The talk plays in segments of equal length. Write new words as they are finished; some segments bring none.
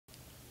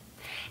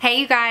Hey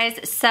you guys,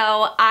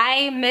 so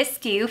I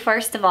missed you.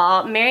 First of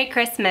all, Merry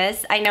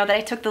Christmas. I know that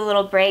I took the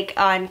little break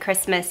on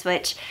Christmas,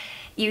 which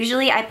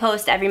usually I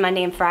post every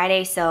Monday and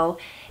Friday, so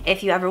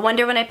if you ever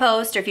wonder when I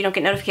post or if you don't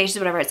get notifications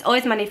or whatever, it's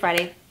always Monday,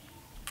 Friday.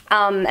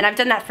 And I've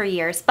done that for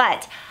years,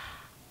 but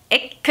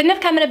it couldn't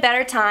have come at a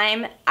better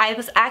time. I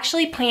was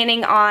actually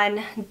planning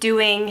on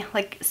doing,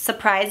 like,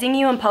 surprising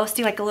you and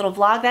posting like a little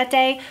vlog that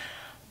day.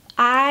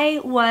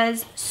 I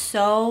was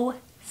so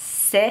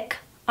sick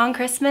on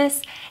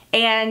Christmas,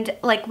 and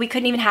like we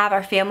couldn't even have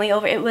our family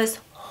over. It was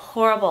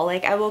horrible.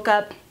 Like I woke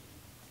up,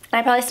 and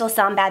I probably still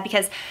sound bad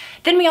because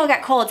then we all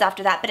got colds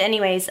after that, but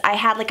anyways, I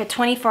had like a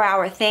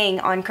 24-hour thing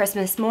on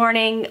Christmas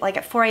morning. Like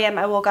at 4 a.m.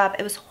 I woke up.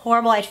 It was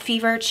horrible. I had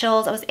fever,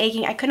 chills, I was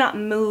aching. I could not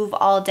move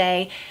all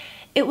day.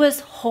 It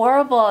was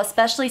horrible,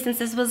 especially since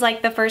this was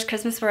like the first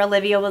Christmas where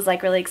Olivia was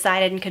like really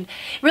excited and could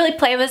really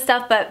play with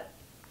stuff, but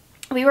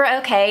we were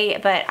okay.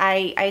 But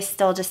I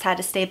still just had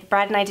to stay.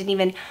 Brad and I didn't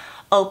even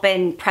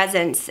open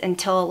presents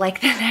until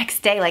like the next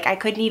day. Like I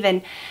couldn't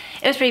even,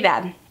 it was pretty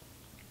bad.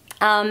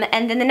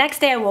 And then the next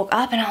day I woke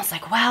up and I was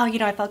like, wow, you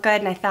know, I felt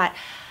good, and I thought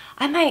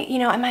I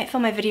might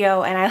film my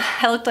video, and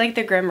I looked like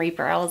the Grim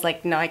Reaper. I was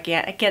like, no, I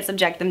can't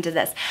subject them to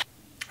this.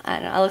 I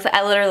don't know,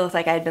 I literally looked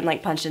like I had been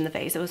like punched in the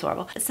face. It was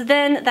horrible. So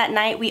then that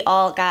night we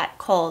all got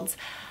colds.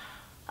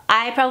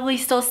 I probably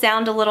still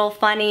sound a little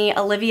funny.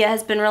 Olivia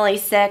has been really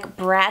sick.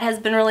 Brad has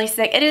been really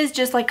sick. It is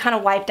just like kind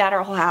of wiped out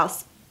our whole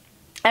house.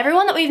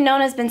 Everyone that we've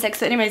known has been sick,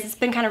 so anyways, it's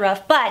been kind of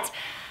rough, but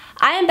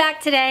I am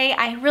back today.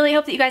 I really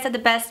hope that you guys had the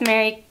best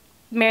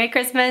Merry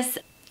Christmas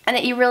and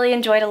that you really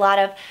enjoyed a lot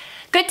of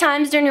good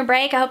times during your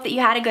break. I hope that you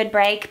had a good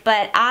break,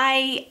 but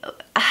I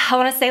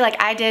want to say like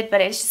I did,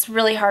 but it's just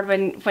really hard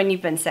when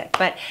you've been sick.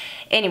 But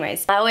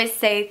anyways, I always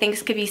say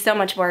things could be so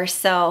much worse,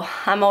 so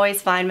I'm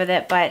always fine with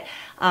it, but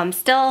it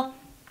still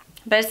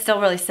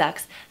really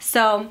sucks.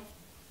 So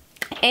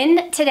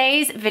in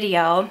today's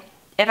video,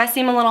 if I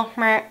seem a little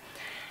meh,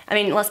 I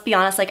mean, let's be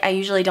honest, like I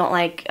usually don't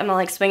like, I'm not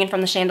like swinging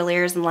from the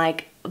chandeliers and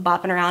like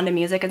bopping around to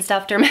music and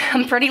stuff.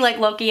 I'm pretty like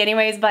low-key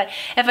anyways, but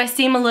if I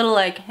seem a little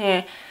like,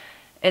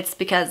 it's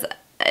because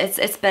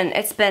it's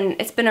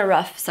been a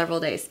rough several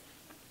days.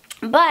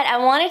 But I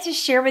wanted to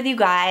share with you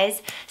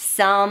guys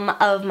some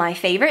of my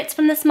favorites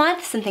from this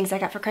month, some things I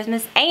got for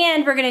Christmas,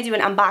 and we're gonna do an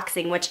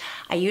unboxing, which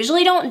I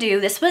usually don't do.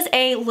 This was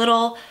a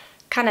little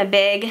kind of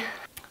big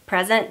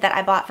present that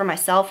I bought for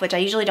myself, which I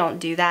usually don't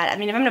do that. I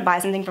mean, if I'm gonna buy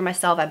something for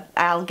myself,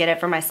 I'll get it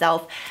for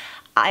myself.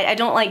 I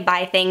don't like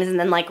buy things and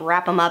then like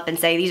wrap them up and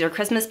say these are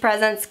Christmas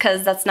presents,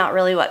 because that's not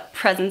really what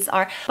presents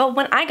are. But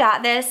when I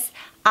got this,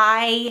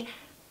 I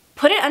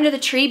put it under the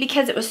tree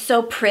because it was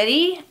so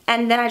pretty,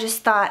 and then I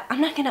just thought,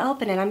 I'm not gonna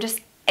open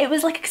it. It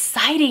was like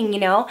exciting, you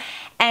know?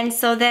 And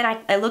so then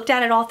I looked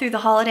at it all through the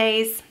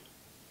holidays,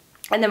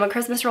 and then when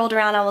Christmas rolled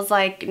around, I was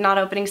like not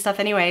opening stuff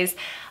anyways,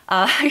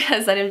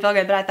 because I didn't feel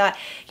good. But I thought,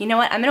 you know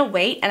what, I'm gonna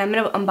wait and I'm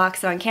gonna unbox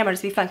it on camera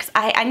just to be fun, because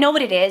I know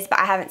what it is, but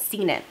I haven't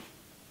seen it.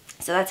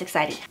 So that's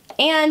exciting.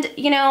 And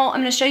you know,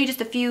 I'm gonna show you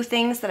just a few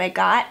things that I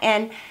got,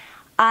 and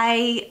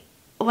I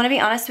want to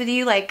be honest with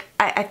you, like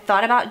I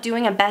thought about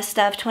doing a best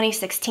of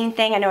 2016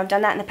 thing. I know I've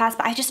done that in the past,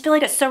 but I just feel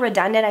like it's so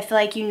redundant. I feel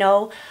like you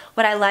know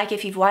what I like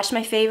if you've watched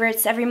my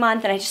favorites every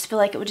month, and I just feel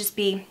like it would just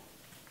be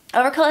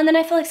overkill. And then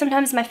I feel like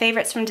sometimes my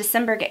favorites from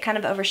December get kind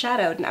of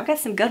overshadowed, and I've got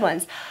some good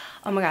ones.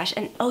 Oh my gosh,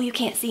 and oh, you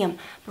can't see them,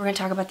 but we're gonna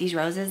talk about these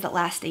roses that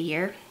last a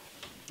year,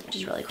 which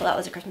is really cool. That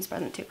was a Christmas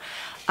present too.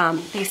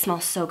 They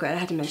smell so good. I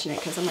had to mention it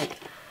because I'm like,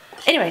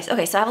 anyways,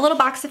 okay, so I have a little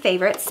box of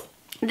favorites.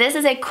 This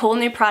is a cool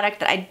new product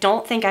that I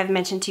don't think I've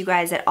mentioned to you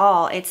guys at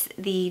all. It's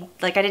the,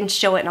 like I didn't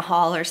show it in a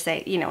haul or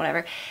say, you know,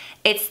 whatever.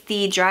 It's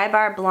the Dry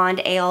Bar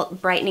Blonde Ale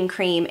Brightening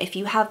Cream. If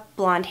you have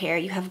blonde hair,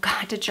 you have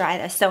got to try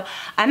this. So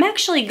I'm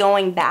actually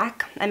going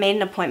back. I made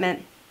an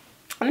appointment.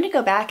 I'm gonna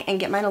go back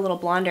and get mine a little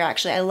blonder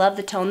actually. I love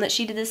the tone that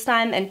she did this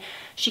time, and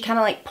she kind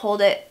of like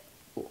pulled it,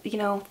 you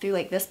know, through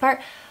like this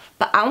part.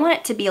 But I want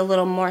it to be a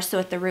little more so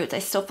at the roots. I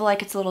still feel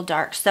like it's a little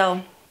dark.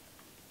 So,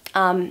 yeah,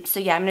 I'm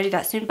gonna do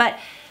that soon. But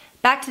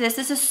back to this.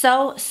 This is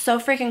so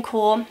freaking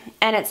cool,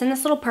 and it's in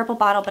this little purple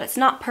bottle, but it's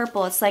not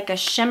purple. It's like a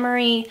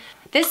shimmery.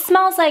 This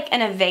smells like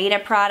an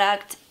Aveda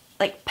product,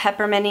 like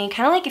pepperminty,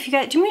 kind of like if you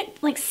got, do you mean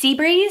like sea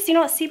breeze? You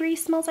know what sea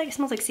breeze smells like? It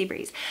smells like sea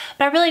breeze.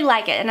 But I really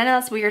like it, and I know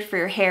that's weird for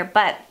your hair,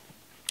 but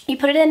you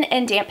put it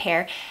in damp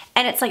hair,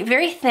 and it's like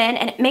very thin,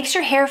 and it makes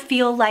your hair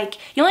feel like,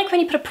 you know, like when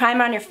you put a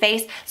primer on your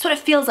face, that's what it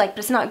feels like, but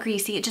it's not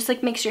greasy. It just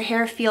like makes your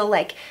hair feel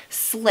like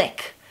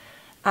slick.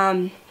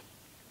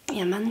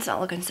 Yeah, mine's not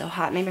looking so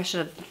hot. Maybe I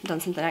should have done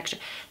something extra.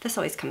 This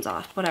always comes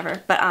off,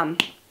 whatever.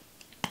 But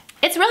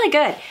it's really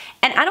good.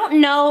 And I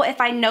don't know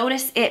if I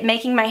notice it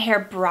making my hair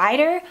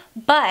brighter,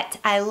 but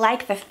I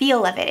like the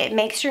feel of it. It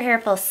makes your hair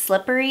feel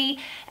slippery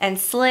and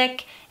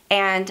slick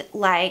and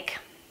like,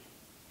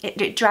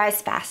 it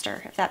dries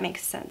faster, if that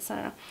makes sense. I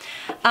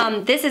don't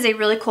know. This is a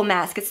really cool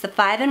mask. It's the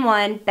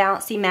 5-in-1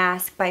 Bouncy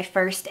Mask by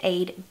First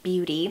Aid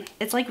Beauty.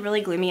 It's like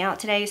really gloomy out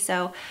today,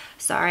 so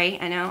sorry.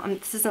 I know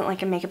this isn't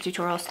like a makeup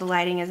tutorial, so the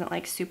lighting isn't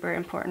like super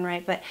important,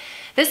 right? But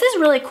this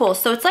is really cool.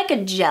 So it's like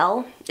a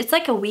gel. It's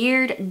like a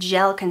weird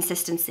gel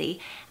consistency.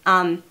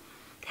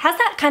 Has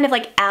that kind of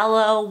like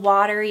aloe,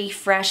 watery,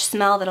 fresh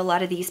smell that a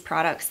lot of these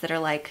products that are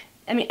like,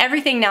 I mean,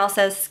 everything now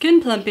says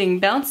skin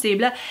plumping, bouncy,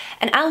 blah.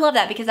 And I love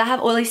that because I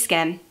have oily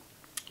skin,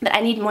 but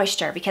I need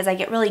moisture because I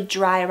get really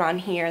dry around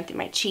here and through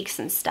my cheeks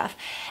and stuff.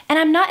 And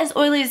I'm not as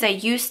oily as I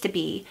used to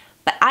be,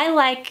 but I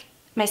like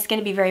my skin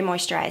to be very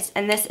moisturized.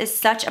 And this is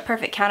such a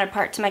perfect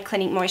counterpart to my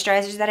Clinique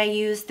moisturizers that I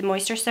use, the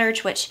Moisture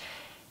Surge, which,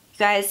 you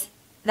guys,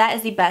 that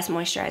is the best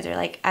moisturizer.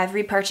 Like, I've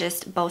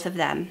repurchased both of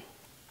them.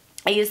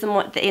 I use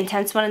the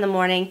intense one in the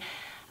morning,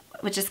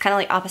 which is kind of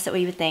like opposite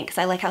what you would think, because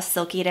I like how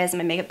silky it is and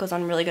my makeup goes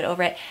on really good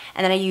over it.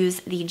 And then I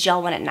use the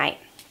gel one at night.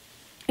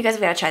 You guys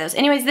have got to try those.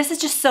 Anyways, this is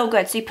just so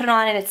good. So you put it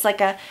on and it's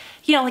like a,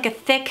 you know, like a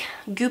thick,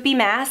 goopy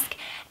mask,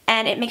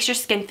 and it makes your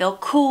skin feel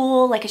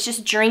cool, like it's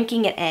just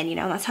drinking it in, you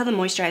know. And that's how the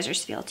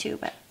moisturizers feel too,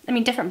 but I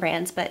mean different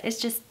brands, but it's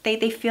just,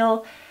 they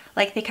feel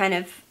like they kind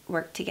of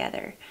work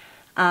together.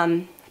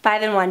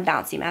 5-in-1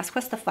 Bouncy Mask.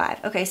 What's the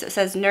 5? Okay, so it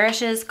says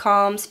nourishes,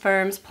 calms,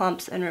 firms,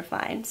 plumps, and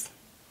refines.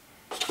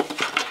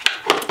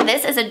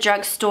 This is a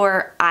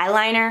drugstore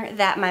eyeliner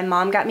that my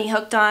mom got me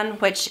hooked on,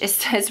 which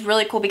is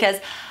really cool because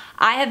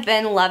I have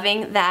been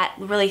loving that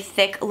really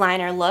thick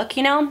liner look,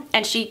 you know?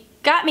 And she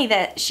gave me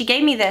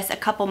this a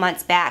couple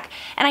months back,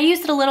 and I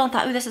used it a little and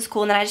thought, ooh, this is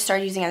cool. And then I just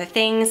started using other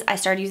things. I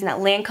started using that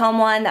Lancome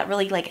one, that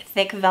really like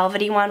thick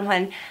velvety one,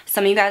 when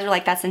some of you guys were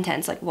like, that's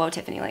intense, like, whoa,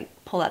 Tiffany, like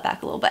pull that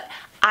back a little bit.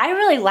 I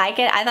really like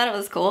it. I thought it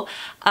was cool.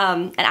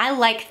 And I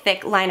like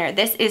thick liner.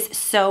 This is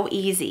so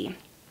easy.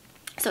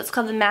 So it's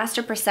called the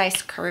Master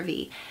Precise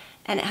Curvy.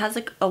 And it has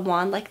like a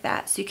wand like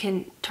that. So you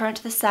can turn it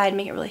to the side,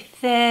 make it really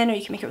thin, or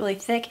you can make it really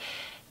thick.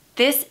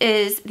 This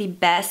is the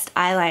best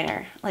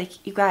eyeliner.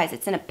 Like, you guys,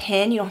 it's in a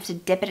pin. You don't have to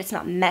dip it. It's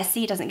not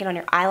messy. It doesn't get on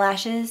your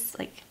eyelashes.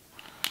 Like,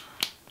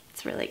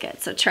 it's really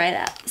good. So try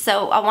that.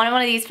 So I wanted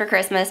one of these for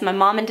Christmas. My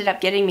mom ended up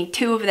getting me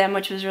 2 of them,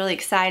 which was really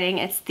exciting.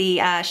 It's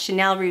the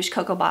Chanel Rouge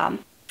Cocoa Bomb.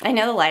 I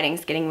know the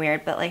lighting's getting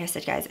weird, but like I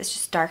said, guys, it's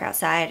just dark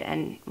outside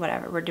and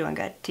whatever. We're doing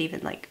good to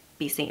even like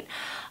be seen.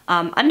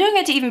 I'm doing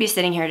good to even be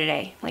sitting here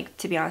today, like,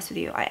 to be honest with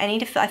you. I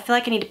feel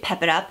like I need to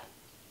pep it up.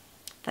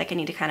 I feel like I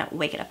need to kind of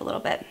wake it up a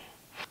little bit.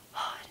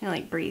 You know,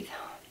 like breathe.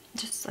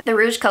 Just like the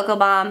Rouge Cocoa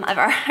Bomb.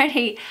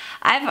 I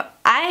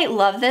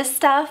love this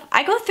stuff.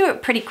 I go through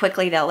it pretty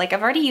quickly though. Like,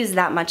 I've already used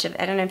that much of it.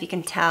 I don't know if you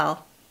can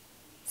tell.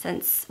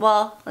 Since,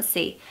 well, let's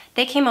see.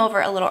 They came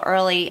over a little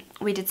early.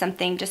 We did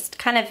something just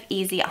kind of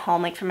easy at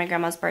home, like for my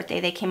grandma's birthday.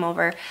 They came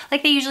over,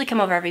 like they usually come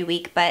over every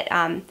week, but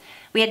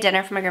we had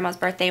dinner for my grandma's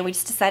birthday. We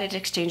just decided to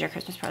exchange our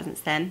Christmas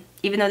presents then,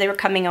 even though they were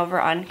coming over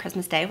on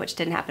Christmas Day, which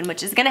didn't happen,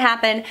 which is gonna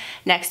happen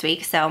next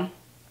week. So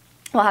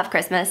we'll have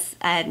Christmas,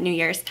 New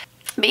Year's.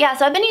 But yeah,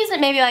 so I've been using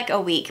it maybe like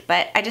a week,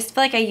 but I just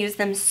feel like I use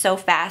them so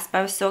fast, but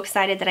I was so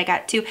excited that I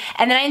got 2.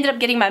 And then I ended up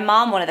getting my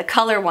mom one of the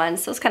color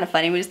ones, so it's kind of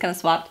funny. We just kind of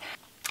swapped.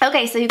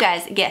 Okay, so you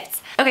guys,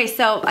 gifts. Okay,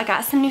 so I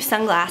got some new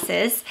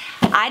sunglasses.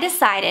 I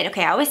decided,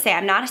 okay, I always say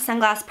I'm not a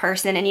sunglass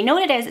person, and you know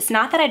what it is? It's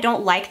not that I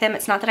don't like them,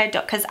 it's not that I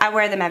don't, because I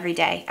wear them every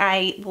day.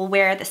 I will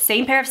wear the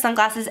same pair of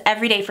sunglasses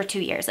every day for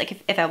 2 years,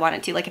 like if I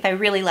wanted to, like if I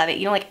really love it.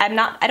 You know, like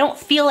I don't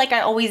feel like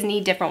I always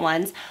need different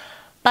ones,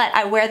 but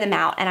I wear them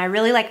out, and I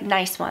really like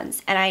nice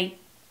ones, and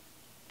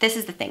this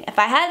is the thing. If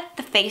I had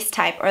the face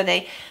type or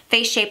the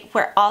face shape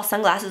where all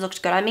sunglasses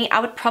looked good on me,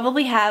 I would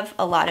probably have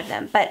a lot of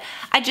them. But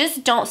I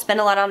just don't spend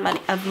a lot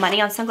of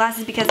money on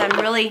sunglasses because I'm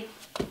really,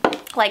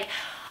 like,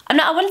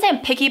 I wouldn't say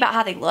I'm picky about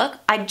how they look.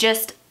 I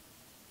guess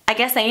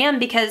I am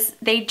because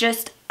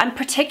I'm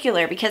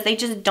particular because they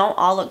just don't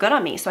all look good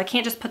on me. So I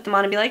can't just put them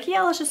on and be like,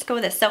 yeah, let's just go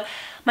with this. So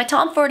my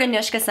Tom Ford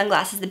Anushka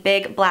sunglasses, the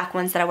big black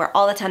ones that I wear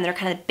all the time, they're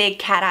kind of big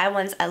cat eye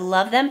ones. I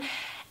love them.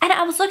 And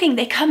I was looking,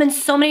 they come in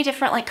so many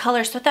different like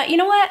colors, so I thought, you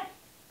know what?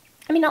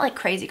 I mean, not like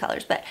crazy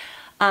colors, but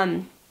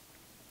I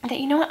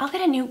thought, you know what? I'll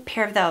get a new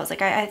pair of those.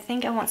 Like, I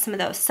think I want some of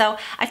those. So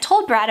I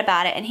told Brad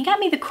about it, and he got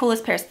me the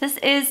coolest pairs. This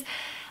is,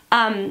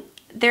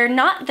 they're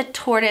not the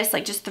tortoise,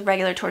 like just the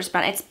regular tortoise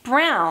brown. It's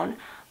brown,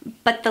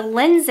 but the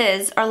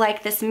lenses are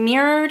like this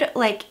mirrored,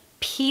 like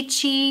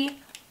peachy,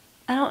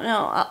 I don't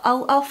know.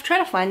 I'll try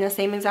to find the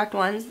same exact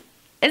ones.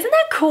 Isn't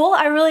that cool?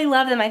 I really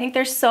love them. I think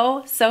they're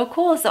so, so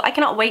cool. So I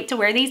cannot wait to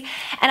wear these.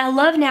 And I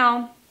love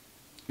now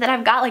that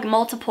I've got like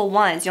multiple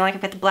ones. You know, like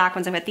I've got the black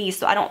ones, I've got these,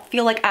 so I don't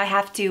feel like I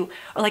have to,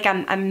 or like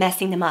I'm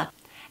messing them up.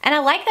 And I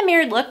like the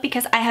mirrored look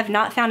because I have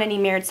not found any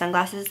mirrored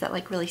sunglasses that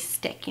like really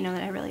stick, you know,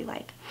 that I really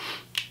like.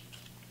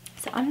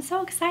 So I'm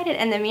so excited.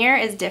 And the mirror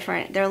is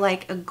different. They're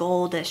like a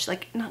goldish,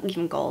 like not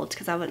even gold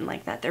because I wouldn't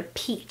like that. They're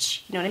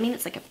peach, you know what I mean?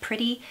 It's like a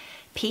pretty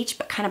peach,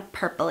 but kind of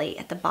purpley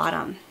at the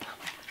bottom.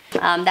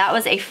 That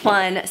was a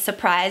fun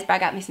surprise, but I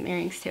got me some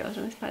earrings too. I was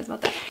really surprised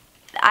about that.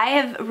 I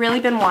have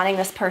really been wanting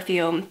this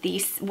perfume, the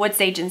Wood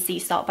Sage and Sea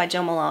Salt by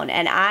Jo Malone,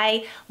 and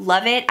I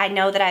love it. I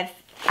know that I've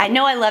I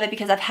know I love it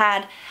because at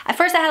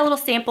first I had a little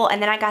sample,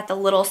 and then I got the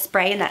little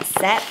spray in that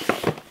set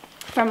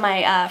from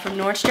from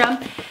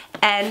Nordstrom,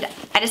 and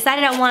I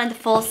decided I wanted the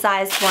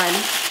full-size one.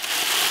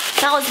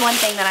 That was one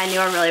thing that I knew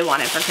I really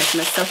wanted for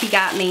Christmas, so he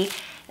got me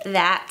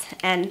that,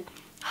 and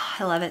oh,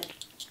 I love it.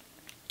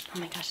 Oh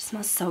my gosh, it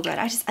smells so good.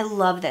 I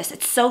love this.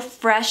 It's so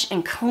fresh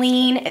and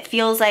clean. It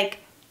feels like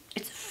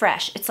it's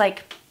fresh. It's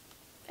like,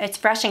 it's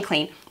fresh and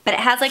clean, but it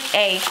has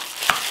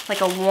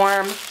like a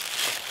warm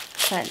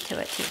scent to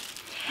it too.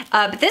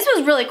 But this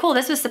was really cool.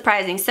 This was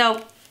surprising.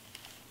 So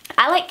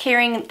I like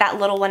carrying that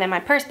little one in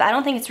my purse, but I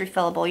don't think it's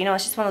refillable. You know,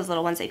 it's just one of those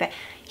little ones that you buy.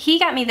 He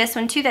got me this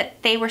one too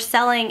that they were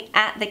selling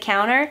at the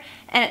counter,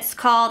 and it's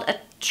called a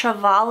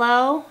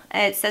Travalo.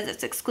 It says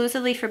it's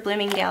exclusively for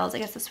Bloomingdale's. I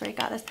guess that's where he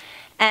got this.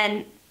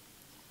 And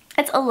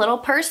it's a little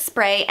purse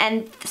spray,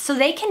 and so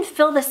they can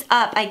fill this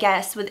up, I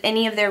guess, with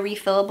any of their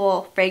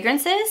refillable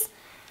fragrances.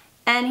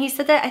 And he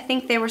said that I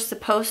think they were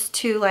supposed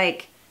to,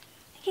 like,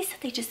 I think he said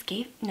they just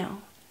gave,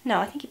 no,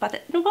 I think he bought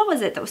that. No, what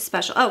was it that was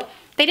special? Oh,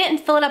 they didn't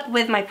fill it up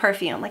with my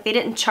perfume. Like, they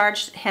didn't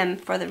charge him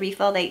for the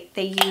refill.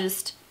 They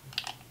used,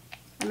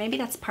 or maybe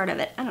that's part of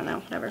it. I don't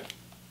know, whatever.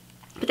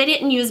 But they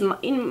didn't use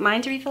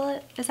mine to refill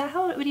it. Is that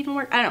how it would even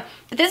work? I don't know.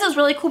 But this is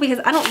really cool because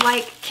I don't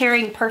like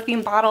carrying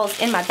perfume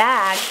bottles in my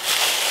bag.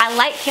 I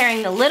like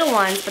carrying the little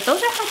ones, but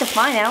those are hard to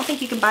find. I don't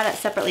think you can buy that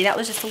separately. That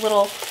was just a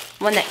little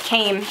one that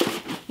came,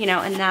 you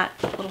know, in that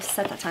little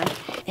set that time.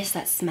 Is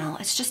that smell?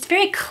 It's just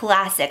very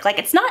classic. Like,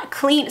 it's not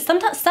clean.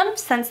 Sometimes some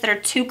scents that are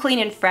too clean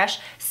and fresh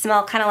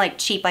smell kind of like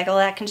cheap. Like, oh,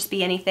 that can just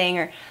be anything,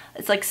 or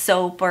it's like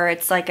soap, or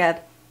it's like a,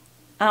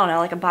 I don't know,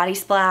 like a body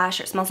splash,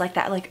 or it smells like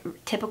that, like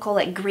typical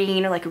like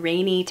green or like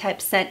rainy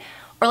type scent,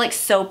 or like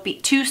soapy,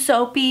 too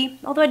soapy,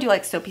 although I do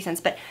like soapy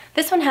scents. But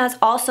this one has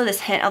also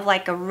this hint of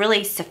like a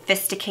really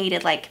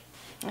sophisticated, like,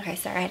 okay,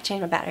 sorry, I had to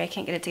change my battery, I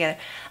can't get it together.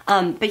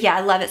 But yeah,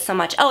 I love it so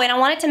much. Oh, and I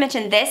wanted to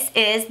mention this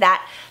is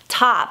that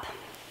top,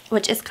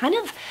 which is kind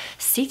of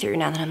see-through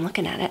now that I'm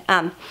looking at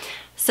it.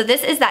 So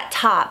this is that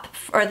top,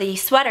 or the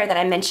sweater that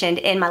I mentioned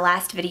in my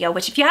last video,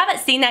 which if you haven't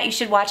seen that, you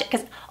should watch it,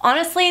 because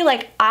honestly,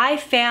 like, I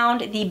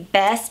found the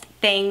best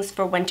things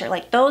for winter.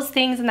 Like, those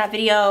things in that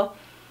video,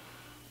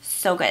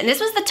 so good. And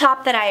this was the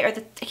top that I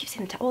keep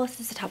saying the top, well,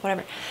 this is the top,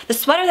 whatever. The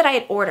sweater that I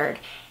had ordered,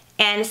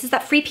 and this is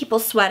that Free People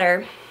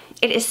sweater.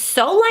 It is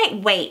so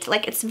lightweight.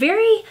 Like, it's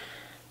very,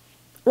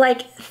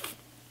 like,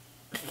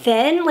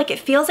 thin. Like, it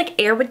feels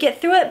like air would get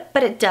through it,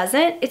 but it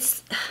doesn't.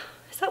 Is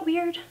that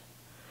weird?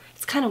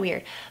 It's kind of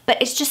weird, but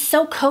it's just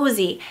so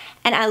cozy.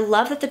 And I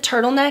love that the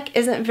turtleneck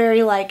isn't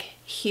very, like,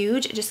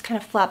 huge. It just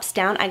kind of flops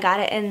down. I got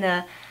it in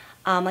the,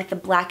 like, the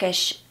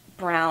blackish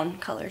brown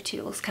color, too.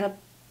 It looks kind of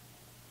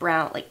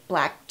brown, like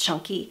black,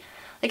 chunky.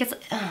 Like, it's,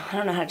 I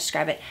don't know how to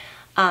describe it.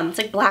 It's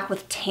like black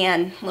with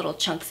tan little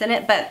chunks in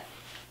it, but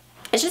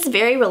it's just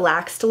very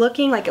relaxed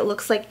looking. Like, it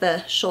looks like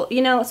the shoulder,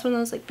 you know, it's one of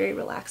those like very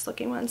relaxed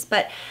looking ones,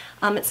 but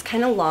it's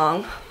kind of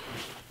long.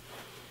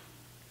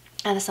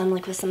 And so I'm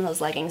like with some of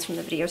those leggings from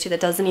the video too that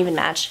doesn't even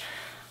match,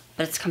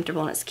 but it's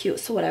comfortable and it's cute,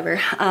 so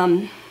whatever.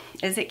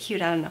 Is it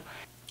cute? I don't know.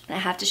 And I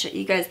have to show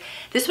you guys.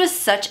 This was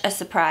such a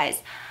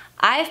surprise.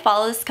 I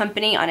follow this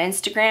company on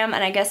Instagram,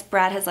 and I guess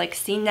Brad has like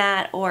seen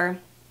that, or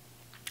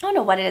I don't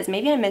know what it is.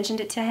 Maybe I mentioned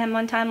it to him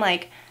one time,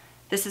 like,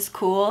 this is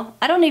cool.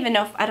 I don't even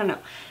know if, I don't know.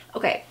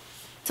 Okay,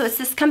 so it's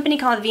this company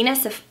called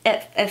Venus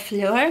et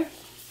Fleur,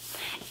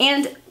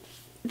 and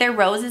they're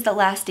roses that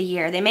last a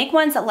year. They make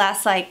ones that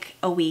last like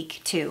a week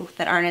too,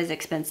 that aren't as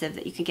expensive,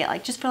 that you can get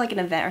like just for like an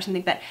event or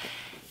something. But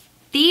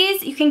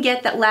these you can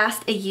get that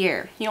last a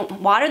year. You don't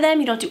water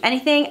them, you don't do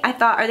anything. I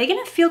thought, are they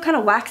gonna feel kind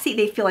of waxy?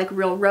 They feel like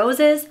real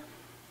roses.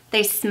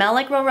 They smell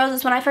like real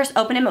roses. When I first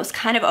opened them, it was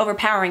kind of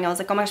overpowering. I was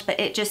like, oh my gosh, but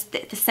it just,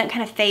 the scent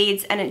kind of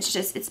fades, and it's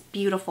just, it's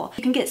beautiful.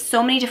 You can get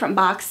so many different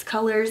box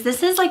colors.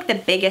 This is like the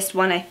biggest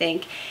one, I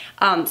think.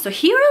 So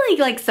he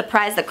really like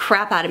surprised the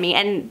crap out of me,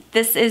 and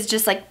this is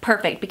just like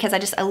perfect because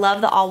I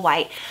love the all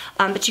white.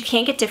 But you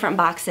can't get different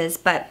boxes,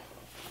 but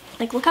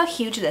like, look how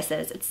huge this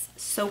is. It's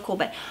so cool,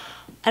 but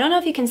I don't know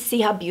if you can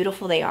see how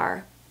beautiful they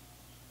are,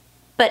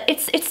 but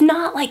it's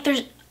not like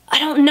there's, I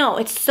don't know.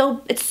 It's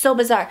so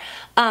bizarre.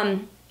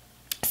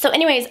 So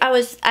anyways,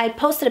 I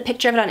posted a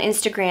picture of it on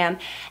Instagram,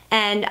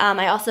 and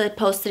I also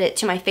posted it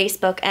to my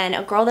Facebook, and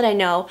a girl that I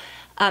know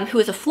who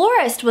is a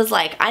florist was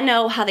like, I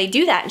know how they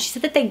do that, and she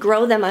said that they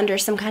grow them under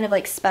some kind of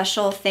like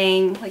special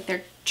thing, like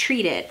they're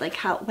treated, like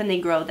how when they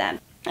grow them.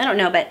 I don't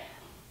know, but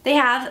they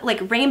have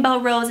like rainbow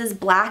roses,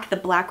 the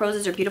black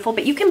roses are beautiful,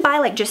 but you can buy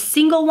like just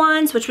single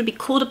ones, which would be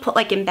cool to put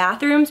like in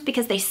bathrooms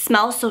because they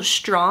smell so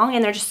strong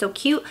and they're just so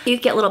cute. You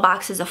get little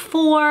boxes of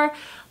 4,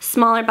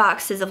 smaller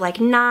boxes of like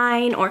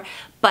 9,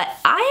 but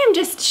I am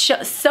just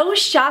so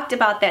shocked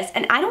about this,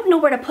 and I don't know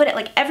where to put it.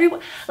 Like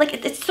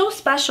it's so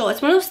special. It's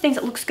one of those things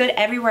that looks good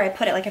everywhere I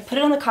put it. Like I put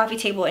it on the coffee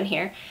table in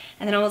here,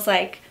 and then I was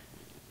like,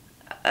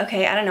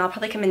 okay, I don't know, I'll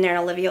probably come in there and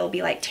Olivia will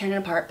be like tearing it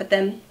apart, but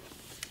then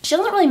she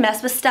doesn't really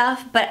mess with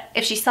stuff, but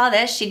if she saw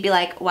this, she'd be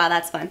like, wow,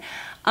 that's fun.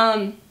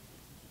 I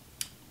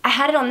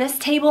had it on this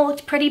table, it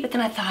looked pretty, but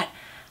then I thought,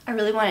 I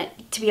really want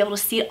it to be able to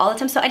see it all the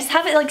time. So I just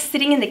have it like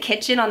sitting in the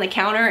kitchen on the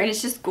counter, and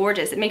it's just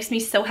gorgeous. It makes me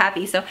so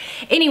happy. So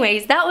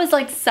anyways, that was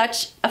like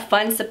such a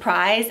fun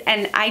surprise,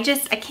 and I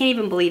can't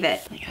even believe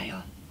it. Oh my God,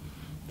 y'all.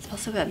 It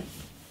smells so good.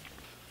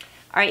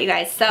 All right, you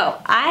guys.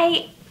 So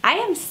I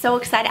am so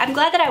excited. I'm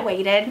glad that I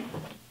waited.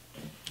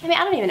 I mean,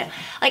 I don't even know.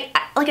 Like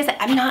I said,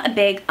 I'm not a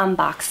big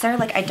unboxer.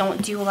 Like, I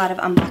don't do a lot of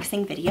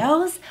unboxing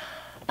videos.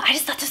 But I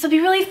just thought this would be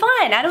really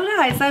fun. I don't know.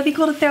 I thought it'd be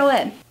cool to throw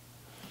in.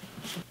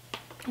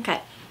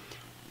 Okay.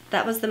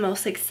 That was the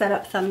most like set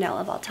up thumbnail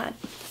of all time.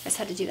 I just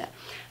had to do that.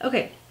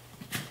 Okay.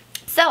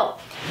 So,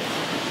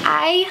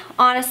 I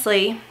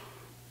honestly,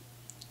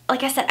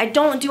 like I said, I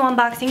don't do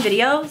unboxing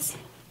videos.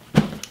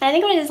 And I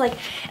think what it is like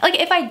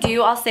if I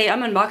do, I'll say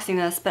I'm unboxing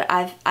this, but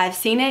I've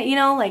seen it, you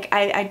know, like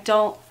I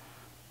don't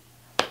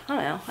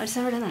know. I've just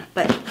never done that,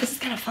 but this is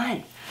kind of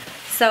fun.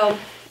 So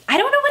I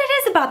don't know what it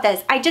is about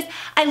this. I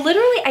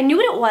knew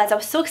what it was. I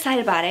was so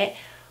excited about it,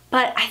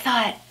 but I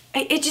thought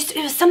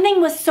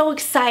something was so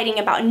exciting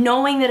about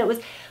knowing that it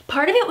was,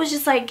 part of it was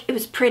just like, it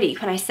was pretty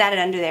when I sat it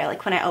under there,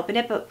 like when I opened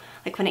it, but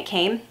like when it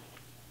came,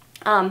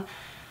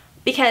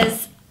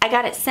 because I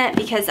got it sent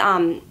because,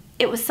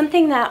 it was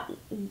something that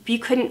you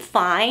couldn't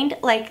find,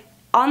 like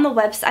on the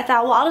website. I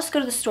thought, well, I'll just go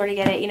to the store to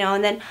get it, you know,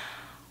 and then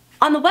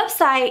on the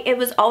website, it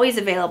was always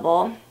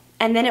available.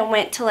 And then it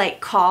went to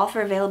like call for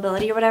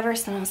availability or whatever.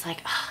 So I was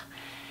like, ugh.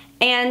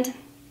 And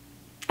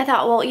I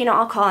thought, well, you know,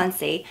 I'll call and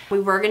see. We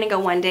were gonna go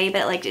one day,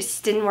 but it like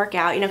just didn't work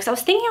out, you know, because I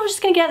was thinking I was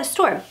just gonna get out of the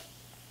store.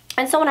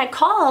 And so when I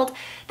called,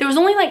 there was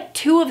only like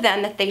 2 of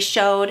them that they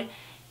showed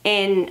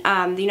in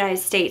the United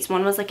States.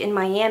 One was like in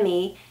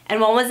Miami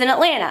and one was in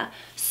Atlanta.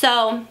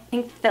 So I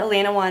think the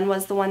Atlanta one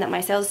was the one that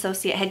my sales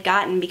associate had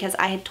gotten because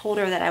I had told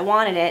her that I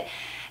wanted it.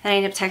 And I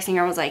ended up texting her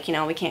and was like, you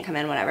know, we can't come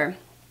in, whatever.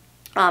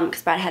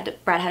 Because Brad had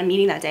a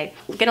meeting that day.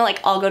 We're gonna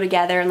like all go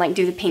together and like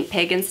do the pink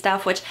pig and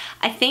stuff, which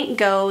I think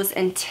goes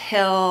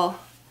until,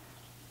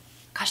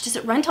 gosh, does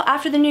it run till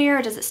after the new year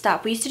or does it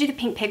stop? We used to do the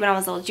pink pig when I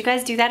was little. Did you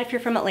guys do that if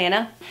you're from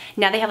Atlanta?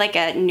 Now they have like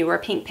a newer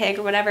pink pig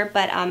or whatever,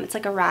 but it's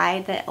like a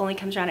ride that only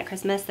comes around at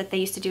Christmas that they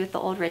used to do with the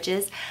old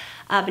riches,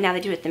 but now they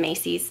do it at the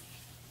Macy's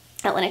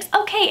at Lenox.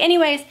 Okay,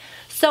 anyways,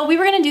 so we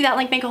were gonna do that,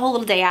 like make a whole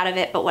little day out of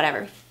it, but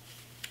whatever.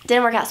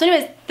 Didn't work out. So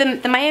anyways,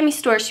 the Miami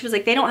store, she was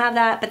like, they don't have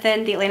that, but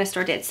then the Atlanta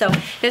store did. So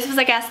this was,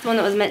 I guess, the one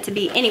that was meant to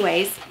be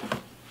anyways.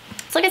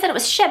 So like I said, it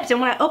was shipped, and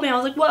when I opened it, I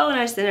was like, whoa, and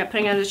I just ended up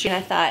putting it under the tree, and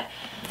I thought,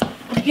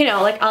 you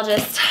know, like, I'll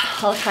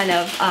kind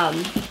of,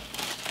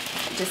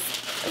 just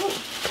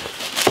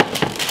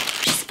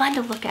fun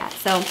to look at.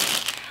 So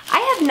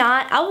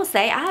I will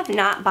say, I have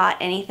not bought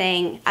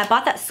anything. I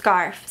bought that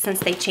scarf since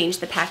they changed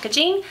the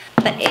packaging,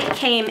 but it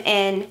came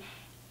in,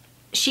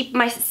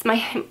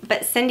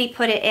 but Cindy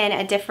put it in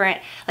a different,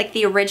 like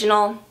the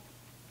original,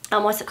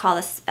 what's it called?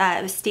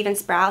 It was Steven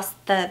Sprouse,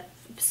 the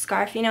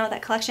scarf, you know,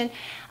 that collection,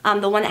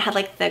 the one that had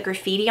like the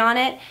graffiti on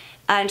it.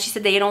 And she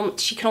said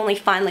she could only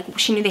find, like,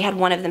 she knew they had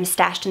one of them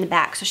stashed in the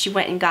back, so she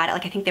went and got it.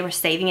 Like, I think they were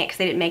saving it because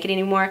they didn't make it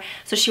anymore.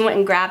 So she went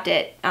and grabbed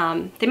it.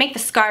 They make the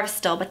scarves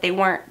still, but they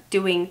weren't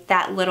doing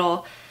that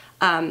little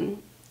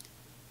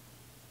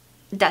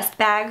dust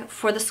bag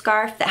for the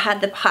scarf that had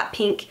the hot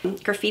pink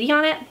graffiti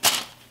on it.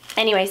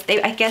 Anyways,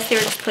 I guess they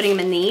were just putting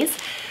them in these.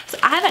 So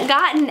I haven't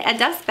gotten a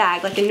dust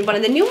bag, like in one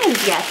of the new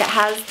ones yet, that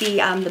has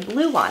the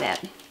blue on it.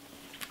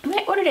 When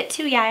I ordered it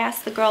too, yeah, I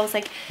asked the girl, I was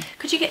like,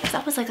 could you get, because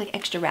I was like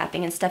extra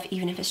wrapping and stuff,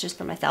 even if it's just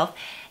for myself.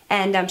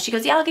 And she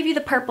goes, yeah, I'll give you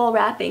the purple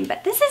wrapping,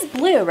 but this is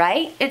blue,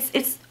 right?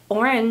 It's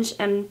orange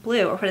and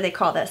blue, or what do they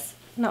call this?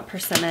 Not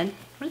persimmon.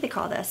 What do they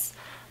call this?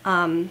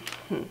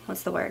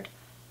 What's the word?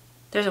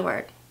 There's a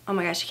word. Oh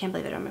my gosh, I can't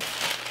believe it.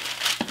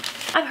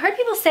 I've heard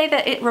people say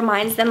that it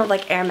reminds them of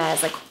like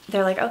Hermes, like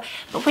they're like, oh,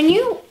 but when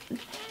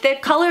the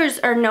colors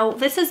are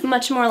this is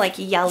much more like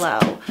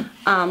yellow,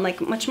 like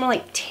much more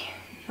like,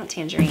 not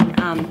tangerine,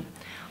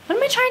 what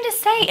am I trying to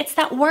say? It's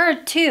that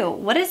word too.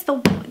 What is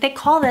they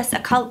call this, the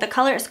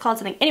color is called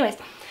something. Anyways,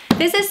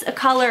 this is a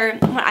color,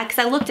 because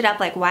I looked it up,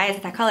 like why is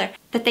it that color,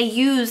 that they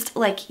used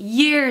like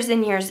years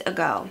and years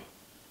ago.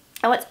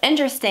 And what's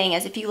interesting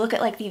is if you look at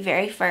like the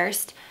very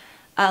first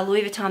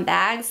Louis Vuitton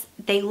bags,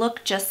 they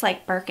look just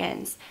like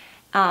Birkins.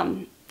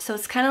 So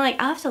it's kind of like,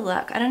 I'll have to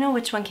look. I don't know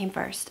which one came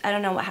first. I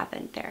don't know what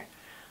happened there.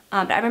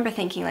 But I remember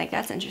thinking like,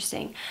 that's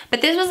interesting.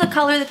 But this was a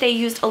color that they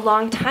used a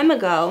long time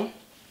ago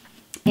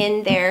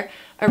in their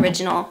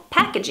original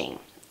packaging,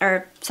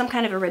 or some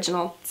kind of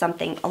original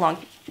something a long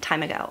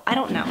time ago. I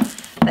don't know,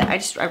 but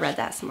I read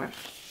that somewhere.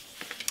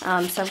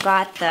 So I've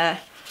got the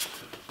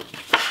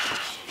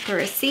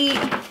receipt,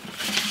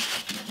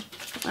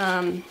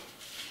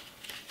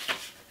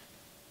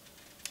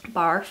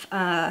 barf,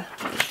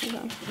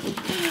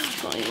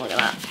 don't even look at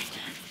that,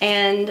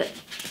 and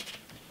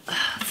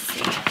let's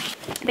see.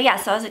 But yeah,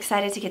 so I was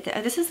excited to get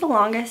this is the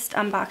longest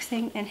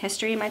unboxing in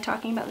history. Am I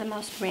talking about the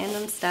most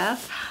random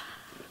stuff?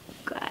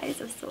 Guys,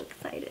 I'm so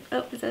excited.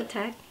 Oh, is that a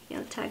tag? Yeah,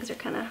 the tags are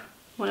kind of,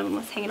 one of them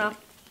was hanging off.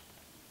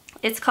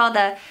 It's called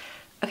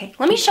okay,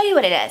 let me show you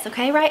what it is,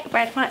 okay? Right,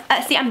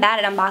 see, I'm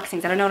bad at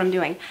unboxings. I don't know what I'm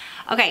doing.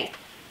 Okay,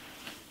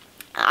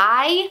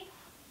 I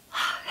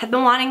have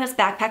been wanting this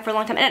backpack for a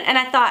long time, and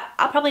I thought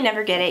I'll probably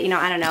never get it, you know,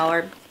 I don't know,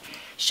 or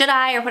should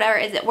I, or whatever,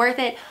 is it worth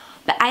it?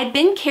 But I had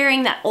been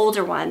carrying that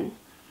older one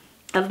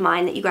of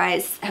mine that you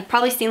guys have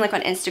probably seen like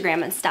on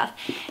Instagram and stuff,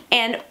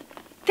 and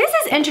this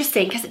is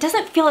interesting because it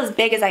doesn't feel as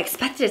big as I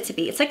expected it to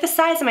be. It's like the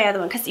size of my other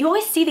one, because you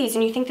always see these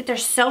and you think that they're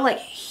so like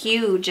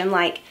huge and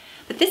like,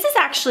 but this is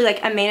actually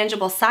like a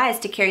manageable size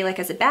to carry like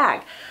as a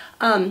bag.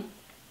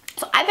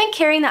 So I've been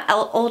carrying that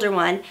older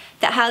one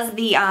that has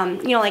the,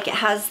 you know, like it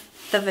has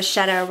the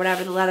vachetta or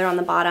whatever, the leather on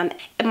the bottom.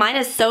 And mine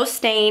is so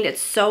stained,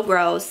 it's so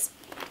gross,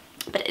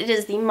 but it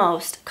is the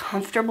most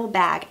comfortable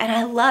bag and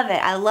I love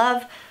it. I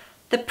love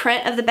the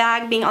print of the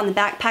bag being on the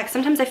backpack.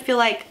 Sometimes I feel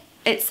like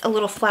it's a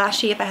little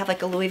flashy if I have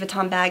like a Louis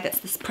Vuitton bag that's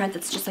this print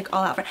that's just like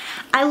all out front.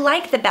 I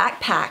like the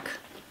backpack,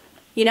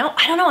 you know?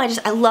 I don't know,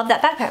 I love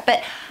that backpack.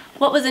 But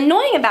what was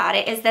annoying about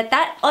it is that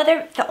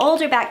the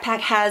older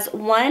backpack has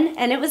one,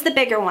 and it was the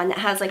bigger one that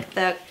has like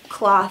the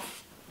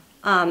cloth,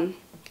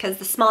 because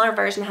the smaller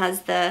version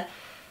has the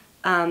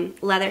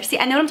leather. See,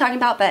 I know what I'm talking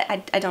about, but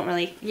I don't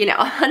really, you know,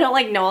 I don't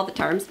like know all the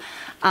terms.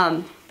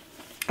 I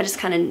just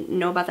kind of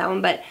know about that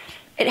one, but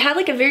it had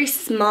like a very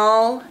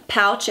small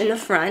pouch in the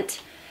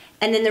front,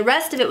 and then the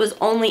rest of it was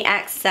only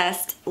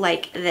accessed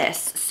like this.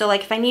 So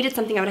like if I needed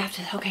something, I would have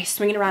to, okay,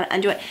 swing it around and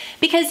undo it,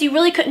 because you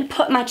really couldn't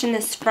put much in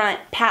this front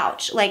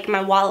pouch. Like my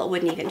wallet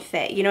wouldn't even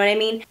fit, you know what I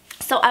mean?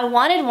 So I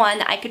wanted one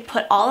that I could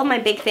put all of my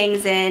big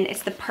things in.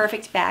 It's the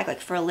perfect bag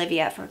like for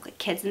Olivia, for like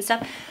kids and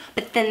stuff.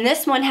 But then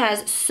this one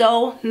has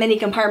so many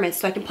compartments,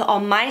 so I can put all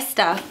my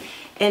stuff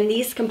in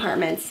these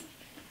compartments.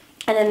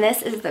 And then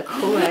this is the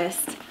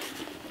coolest.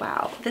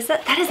 Wow,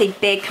 that is a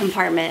big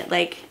compartment,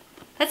 like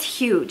that's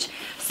huge.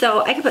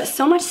 So I could put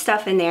so much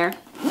stuff in there.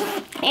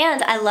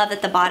 And I love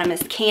that the bottom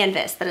is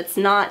canvas, that it's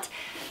not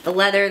the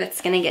leather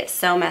that's gonna get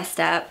so messed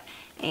up.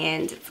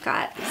 And it's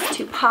got these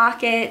two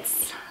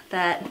pockets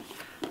that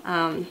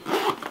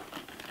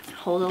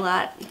hold a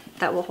lot,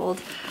 that will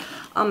hold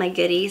all my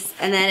goodies.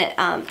 And then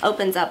it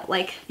opens up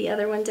like the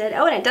other one did.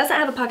 Oh, and it doesn't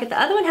have a pocket.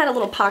 The other one had a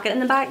little pocket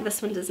in the back.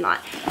 This one does not,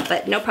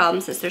 but no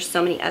problem since there's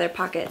so many other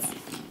pockets.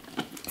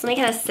 So let me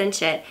kind of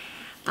cinch it.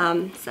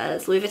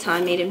 Says Louis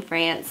Vuitton, made in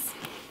France.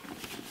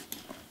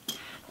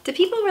 Do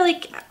people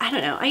really, I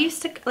don't know, I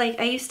used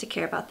to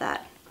care about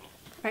that.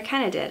 Or I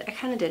kind of did, I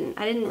kind of didn't.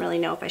 I didn't really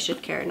know if I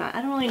should care or not.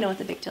 I don't really know what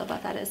the big deal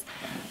about that is.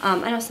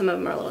 I know some of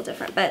them are a little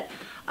different, but,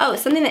 oh,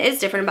 something that is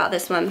different about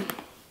this one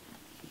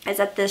is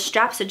that the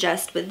straps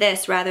adjust with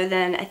this rather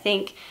than, I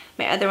think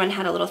my other one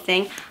had a little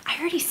thing. I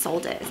already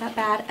sold it, is that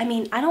bad? I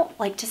mean, I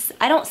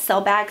don't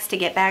sell bags to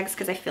get bags,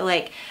 because I feel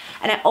like,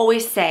 and I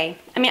always say,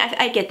 I mean,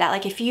 I get that,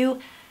 like if you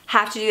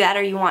have to do that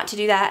or you want to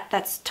do that,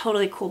 that's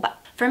totally cool. But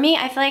for me,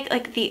 I feel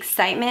like the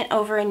excitement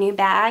over a new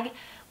bag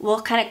will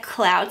kind of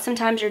cloud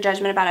sometimes your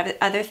judgment about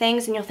other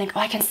things, and you'll think, oh,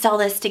 I can sell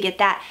this to get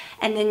that,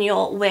 and then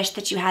you'll wish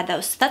that you had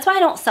those. So that's why I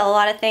don't sell a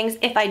lot of things.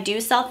 If I do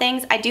sell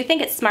things, I do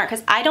think it's smart,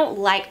 because I don't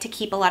like to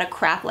keep a lot of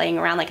crap laying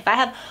around. Like if I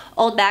have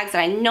old bags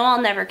that I know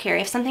I'll never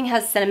carry, if something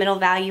has sentimental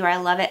value or I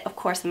love it, of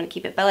course I'm gonna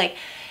keep it. But like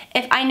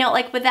if I know,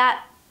 like with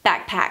that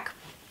backpack,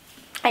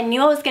 I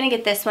knew I was gonna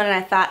get this one, and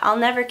I thought I'll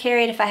never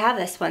carry it if I have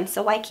this one,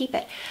 so why keep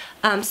it?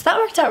 So that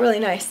worked out really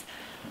nice.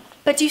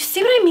 But do you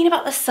see what I mean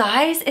about the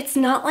size? It's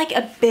not like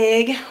a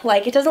big,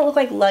 like it doesn't look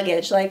like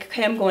luggage, like,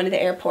 okay, I'm going to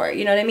the airport,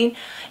 you know what I mean?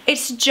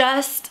 It's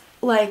just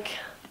like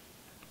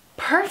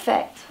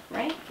perfect,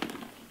 right?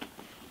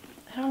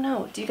 I don't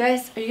know. Are you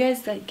guys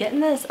like getting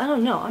this? I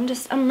don't know.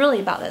 I'm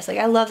really about this. Like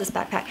I love this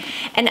backpack.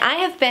 And I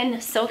have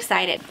been so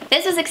excited.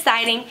 This is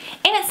exciting. And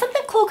it's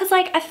something cool because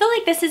like I feel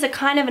like this is a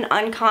kind of an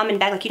uncommon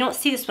bag. Like you don't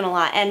see this one a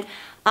lot. And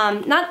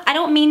I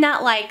don't mean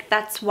that like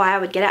that's why I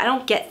would get it. I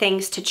don't get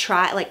things to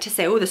try, like to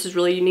say, oh, this is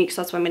really unique,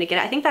 so that's why I'm gonna get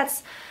it. I think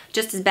that's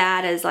just as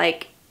bad as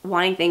like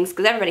wanting things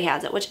because everybody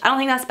has it, which I don't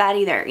think that's bad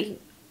either.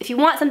 If you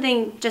want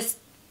something, just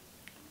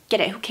get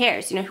it. Who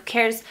cares? You know, who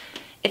cares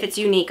if it's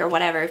unique or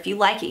whatever. If you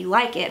like it, you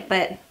like it.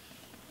 But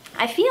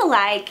I feel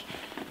like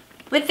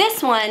with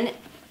this one,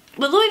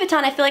 with Louis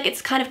Vuitton, I feel like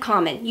it's kind of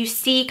common. You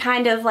see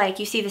kind of like,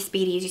 you see the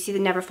Speedies, you see the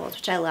Neverfolds,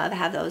 which I love. I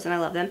have those and I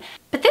love them.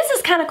 But this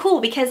is kind of cool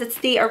because it's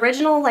the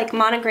original like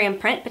monogram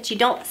print, but you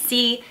don't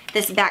see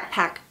this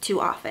backpack too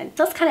often.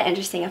 So it's kind of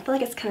interesting. I feel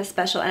like it's kind of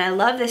special. And I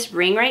love this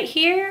ring right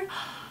here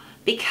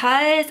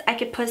because I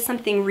could put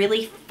something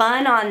really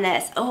fun on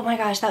this. Oh my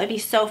gosh, that would be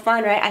so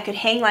fun, right? I could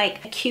hang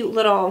like a cute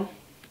little,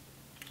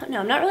 I don't know,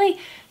 I'm not really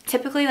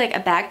typically like a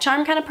bag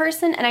charm kind of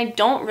person, and I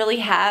don't really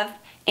have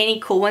any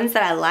cool ones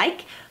that I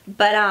like.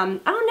 But I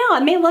don't know, I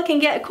may look and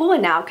get a cool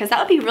one now because that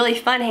would be really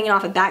fun hanging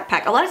off a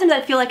backpack. A lot of times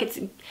I feel like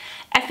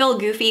I feel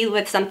goofy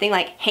with something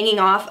like hanging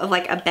off of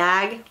like a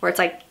bag where it's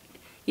like,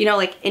 you know,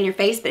 like in your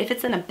face, but if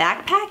it's in a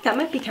backpack, that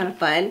might be kind of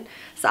fun.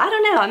 So I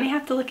don't know, I may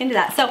have to look into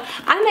that. So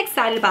I'm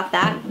excited about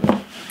that.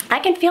 I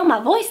can feel my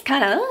voice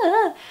kind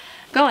of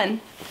going.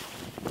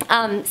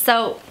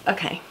 So,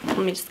 okay, let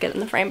me just get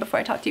in the frame before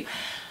I talk to you.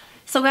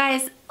 So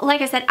guys,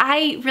 like I said,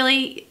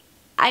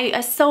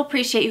 I so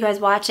appreciate you guys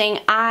watching.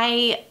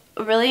 I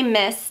really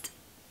missed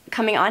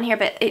coming on here,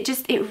 but it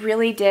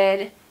really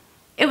did.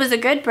 It was a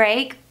good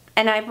break.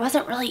 And I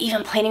wasn't really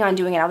even planning on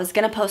doing it. I was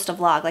gonna post a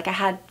vlog. Like I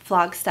had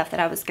vlog stuff that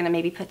I was gonna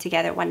maybe put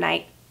together one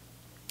night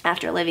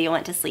after Olivia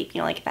went to sleep, you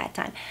know, like at that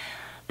time.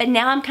 But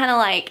now I'm kind of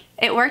like,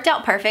 it worked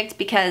out perfect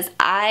because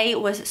I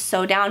was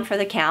so down for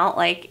the count.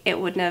 Like it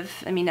wouldn't have,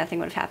 I mean, nothing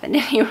would have happened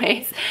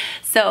anyways.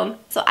 So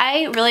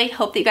I really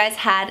hope that you guys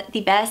had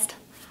the best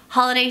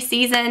holiday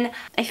season.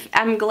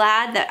 I'm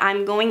glad that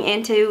I'm going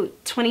into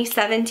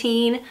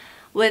 2017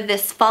 with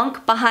this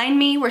funk behind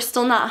me. We're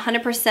still not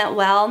 100%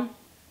 well.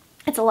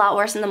 It's a lot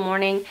worse in the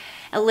morning.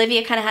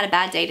 Olivia kind of had a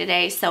bad day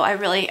today, so I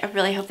really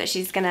hope that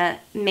she's gonna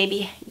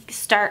maybe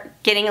start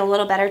getting a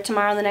little better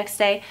tomorrow, the next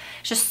day.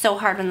 It's just so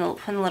hard when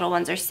the little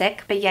ones are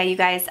sick. But yeah, you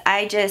guys,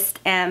 I just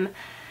am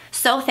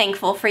so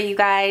thankful for you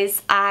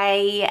guys.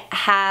 I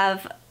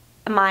have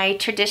my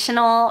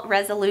traditional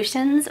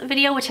resolutions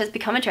video, which has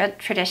become a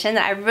tradition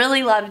that I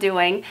really love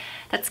doing,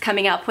 that's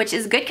coming up, which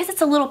is good because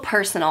it's a little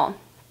personal.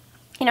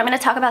 You know, I'm going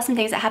to talk about some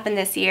things that happened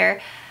this year,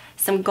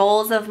 some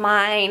goals of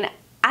mine.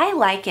 I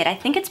like it. I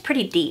think it's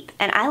pretty deep,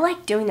 and I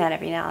like doing that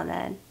every now and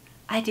then.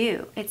 I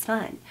do. It's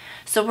fun.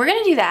 So we're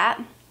going to do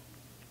that,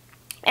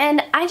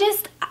 and I'm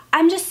just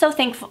so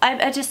thankful.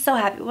 I'm just so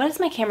happy. What is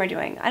my camera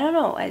doing? I don't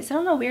know. Is it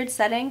on a weird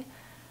setting?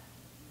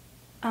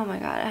 Oh my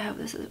god, I hope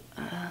this is...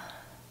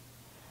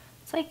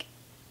 it's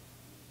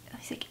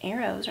like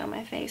arrows are on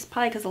my face.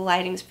 Probably because the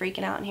lighting's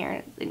freaking out in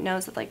here. It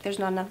knows that like there's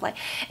not enough light.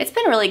 It's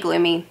been really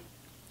gloomy.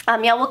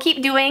 Yeah, we'll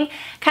keep doing,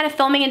 kind of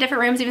filming in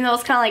different rooms, even though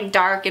it's kind of like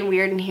dark and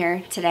weird in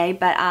here today.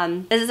 But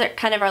this is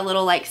kind of our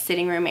little like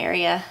sitting room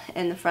area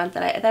in the front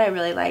that I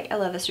really like. I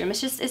love this room.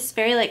 It's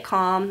very like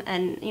calm,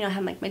 and you know, I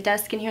have like my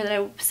desk in here that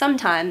I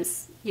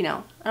sometimes, you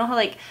know, I don't have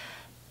like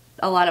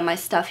a lot of my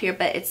stuff here,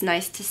 but it's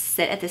nice to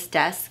sit at this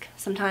desk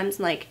sometimes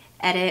and like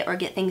edit or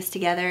get things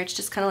together. It's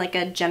just kind of like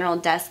a general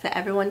desk that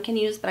everyone can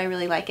use, but I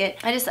really like it.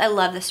 I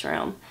love this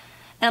room.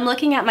 And I'm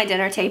looking at my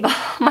dinner table,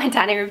 my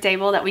dining room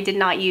table that we did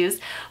not use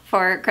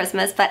for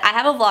Christmas, but I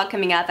have a vlog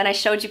coming up, and I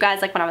showed you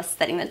guys like when I was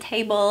setting the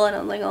table, and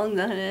I'm like, oh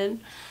god,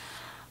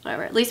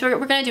 whatever. At least we're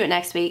gonna do it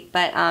next week,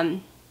 but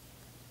and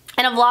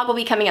a vlog will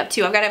be coming up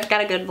too. I've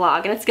got a good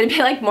vlog, and it's gonna be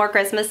like more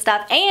Christmas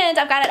stuff, and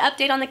I've got an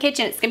update on the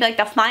kitchen. It's gonna be like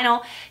the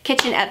final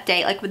kitchen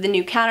update, like with the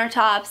new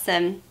countertops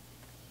and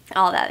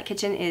all that. The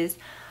kitchen is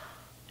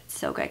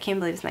so good. I can't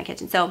believe it's my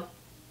kitchen. So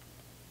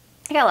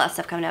I got a lot of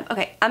stuff coming up.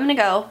 Okay, I'm gonna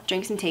go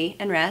drink some tea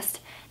and rest.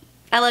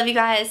 I love you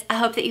guys. I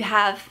hope that you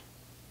have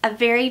a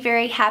very,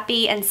 very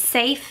happy and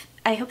safe,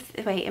 I hope,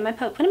 wait, when am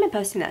I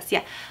posting this?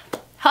 Yeah.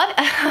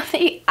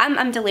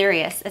 I'm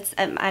delirious. It's,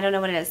 I don't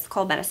know what it is,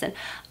 cold medicine.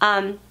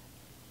 Have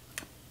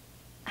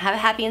a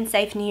happy and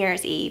safe New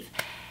Year's Eve.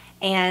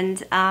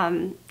 And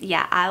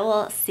yeah, I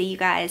will see you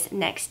guys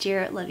next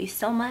year. Love you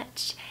so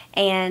much.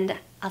 And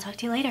I'll talk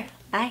to you later.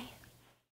 Bye.